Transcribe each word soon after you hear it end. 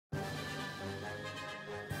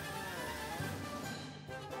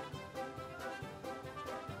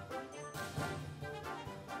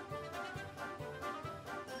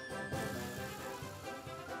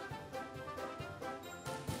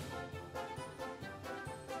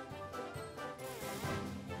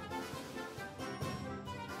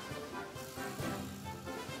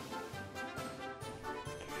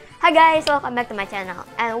Hi guys, welcome back to my channel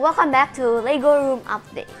and welcome back to Lego Room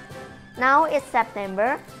Update. Now it's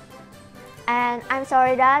September and I'm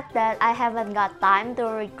sorry that I haven't got time to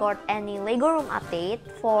record any Lego Room update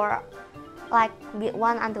for like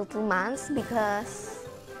 1 until 2 months because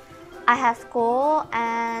I have school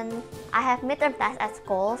and I have midterm tests at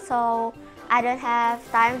school, so I don't have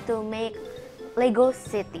time to make Lego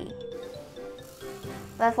City.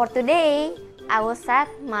 But for today, I will set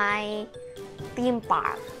my theme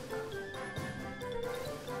park.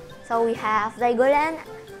 So we have Legoland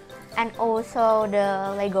and also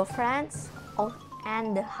the Lego Friends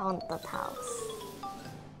and the haunted house.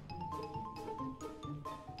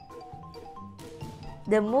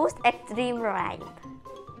 The most extreme ride.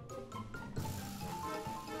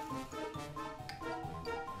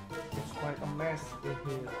 It's quite a mess in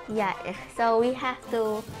here. Yeah, so we have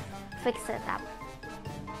to fix it up.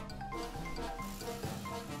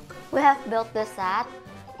 We have built the set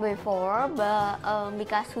before, but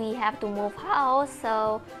because we have to move house,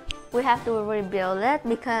 so we have to rebuild it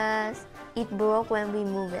because it broke when we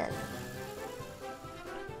move it.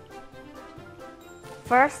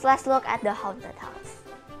 First, let's look at the haunted house.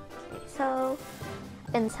 Okay, so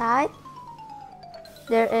inside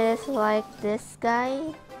there is like this guy.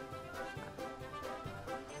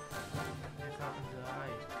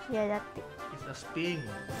 Yeah, that. It's a spin.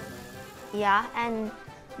 Yeah, and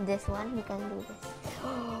this one you can do this.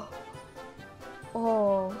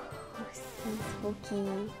 Oh, so spooky.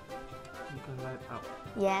 You can light up.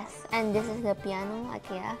 Yes, and this is the piano, like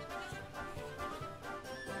yeah.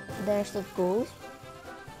 There's a ghost.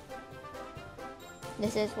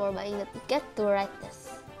 This is for buying the ticket to ride this.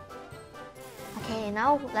 Okay,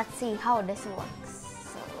 now let's see how this works.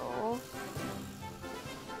 So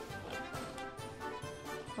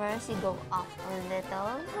first you go up a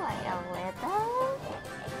little,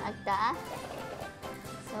 like that.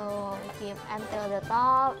 So keep until the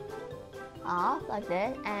top, up like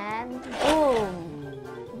that, and boom.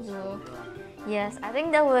 Yes, I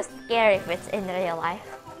think that was scary if it's in real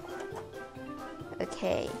life.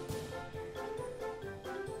 Okay.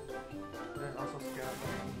 And also scary.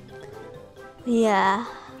 Yeah.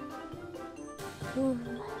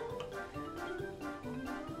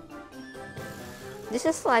 This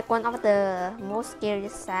is like one of the most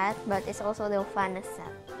scariest set, but it's also the funnest set.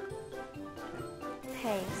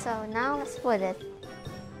 Okay, so now let's put it.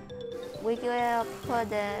 We will put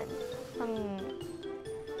it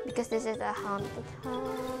because this is a haunted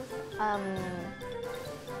house.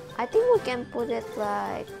 I think we can put it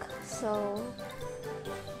like so.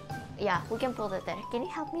 Yeah, we can put it there. Can you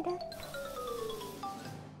help me there?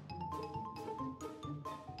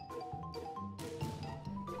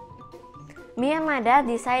 Me and my dad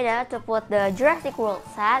decided to put the Jurassic World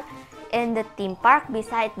set in the theme park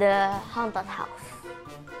beside the haunted house.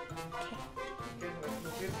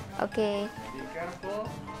 Okay. Be careful.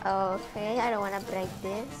 Okay, I don't want to break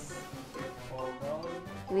this. Oh no.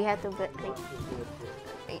 We have to break.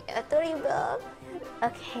 We have to rebuild.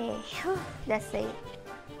 Okay, that's it.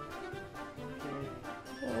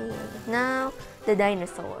 Okay. Now the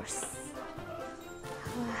dinosaurs.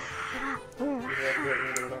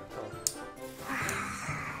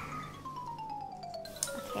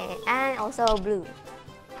 Okay, and also blue.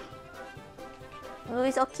 Blue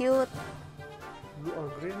is so cute. Blue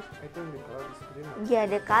or green? I think the color is green. Yeah,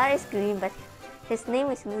 the color is green, but his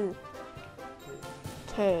name is blue.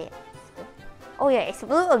 Okay. Oh yeah, is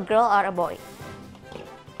blue a girl or a boy?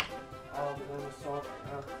 All the dinosaurs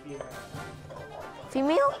are female.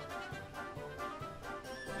 Female?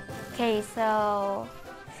 Okay, so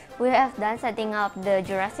we have done setting up the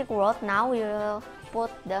Jurassic World. Now we will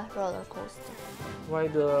put the roller coaster. Why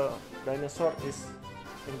the dinosaur is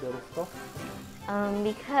in the rooftop?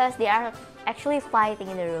 Because they are actually fighting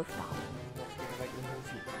in the rooftop. Okay, like in the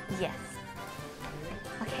movie. Yes.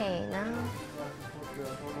 Okay, now Put the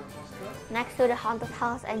roller coaster. next to the haunted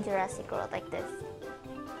house and Jurassic World like this.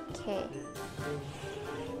 Okay.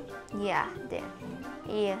 Yeah, there.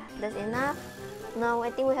 Yeah, that's enough. Now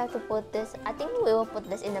I think we have to put this. I think we will put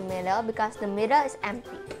this in the middle because the middle is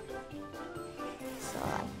empty. So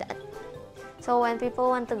like that. So when people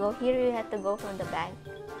want to go here, you have to go from the back.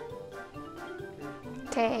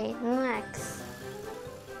 Okay, next.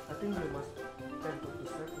 I think you must can put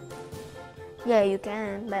the second. Yeah, you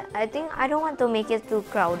can, but I think I don't want to make it too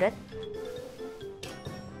crowded.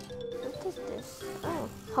 What is this? Oh,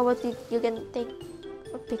 how about you can take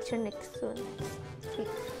a picture next to it,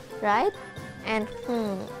 right? And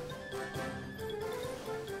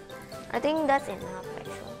I think that's enough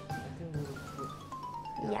actually. I think we will put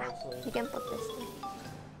Yeah, also. you can put this there.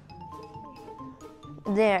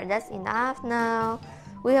 There, that's enough. Now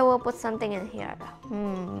We will put something in here.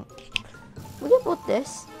 We can put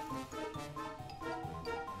this.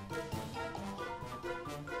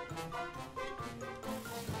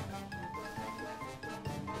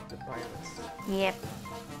 The pirates. Yep.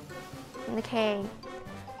 Okay.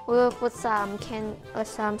 We will put some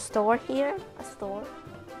some store here. A store.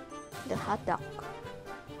 The hot dog.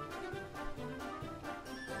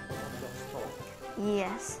 The store.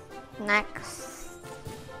 Yes. Next.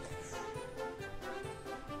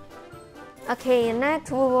 Okay,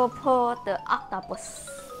 next we will put the octopus.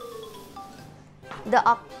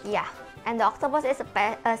 And the octopus is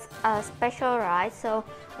a special ride, so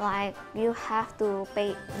like you have to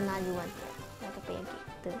pay another one. You have to pay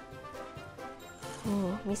again.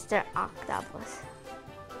 Mr. Octopus.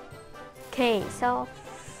 Okay, so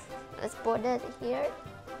let's put it here.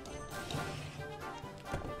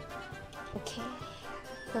 Okay.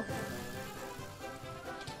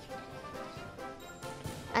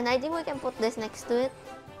 And I think we can put this next to it,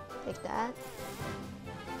 like that,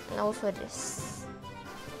 and also this.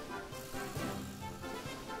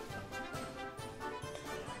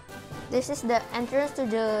 This is the entrance to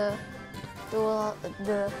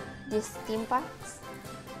these theme parks,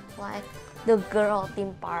 like the girl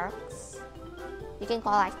theme parks. You can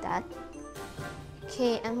call it like that.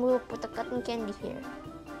 Okay, and we'll put the cotton candy here.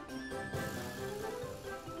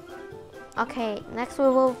 Okay, next we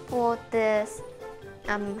will put this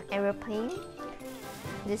airplane.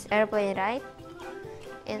 This airplane, right?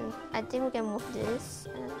 And I think we can move this.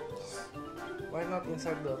 Why not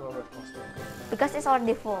inside the roller coaster? Because it's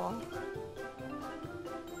already full.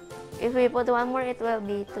 If we put one more, it will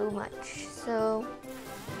be too much. So,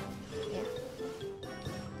 yeah.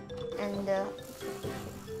 And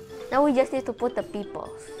now we just need to put the people.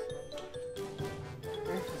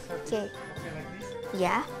 Okay. Okay, like this?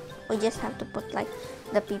 Yeah. We just have to put like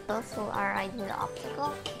the people who are riding the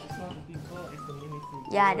obstacle. It's not the people, it's the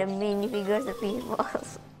minifigures. Yeah, the minifigures, the people.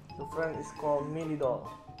 The friend is called mini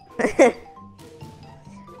doll.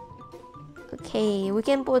 Okay, we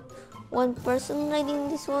can put one person riding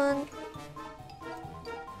this one.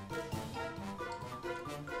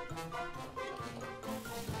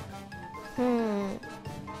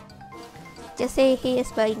 Just say he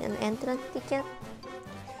is buying an entrance ticket.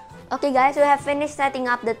 Okay guys, we have finished setting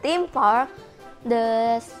up the theme park.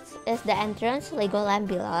 This is the entrance, Legoland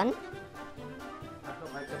Beyond. I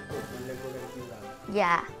hope I can put the Legoland Beyond.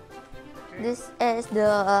 Yeah. Okay. This is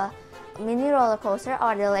the mini roller coaster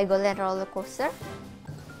or the Legoland roller coaster.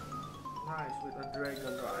 Nice, with a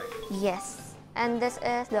dragon ride. Yes. And this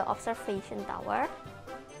is the observation tower.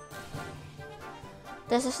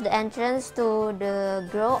 This is the entrance to the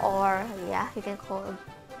Grow, or yeah, you can call it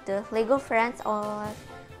the Lego Friends or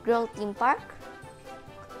Grow theme park.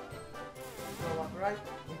 So what ride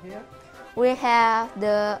in here? We have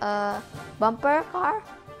the bumper car.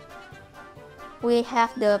 We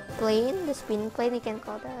have the plane, the spin plane, you can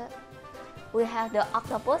call that. We have the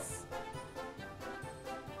octopus.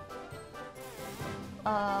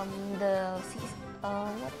 What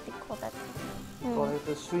do you call that? Call it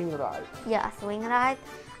a swing ride. Yeah, a swing ride.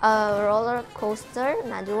 Roller coaster,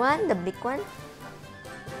 another one, the big one.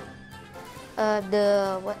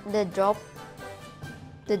 The drop.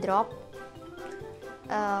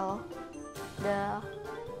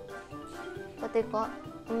 What they call?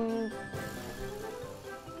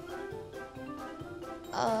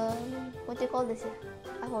 What do you call this?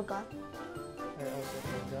 I forgot. I also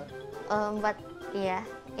forgot. But yeah,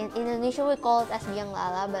 in Indonesia we call it as biang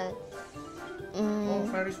lala, but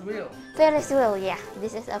Ferris wheel. Ferris wheel, yeah.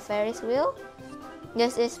 This is a Ferris wheel.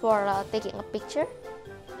 This is for taking a picture.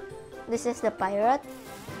 This is the pirate.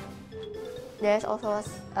 There's also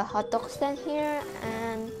a hot dog stand here,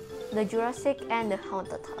 and the Jurassic and the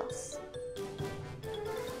haunted house.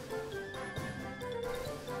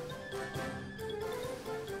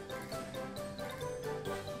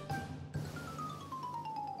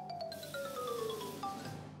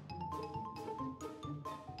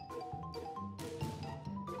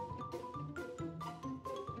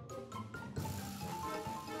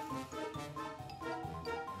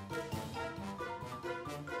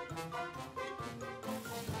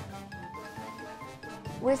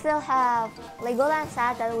 We still have Legoland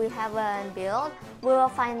set that we haven't built. We will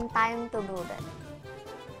find time to build it.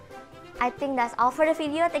 I think that's all for the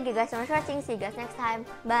video. Thank you guys so much for watching. See you guys next time.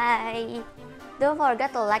 Bye. Don't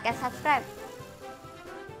forget to like and subscribe.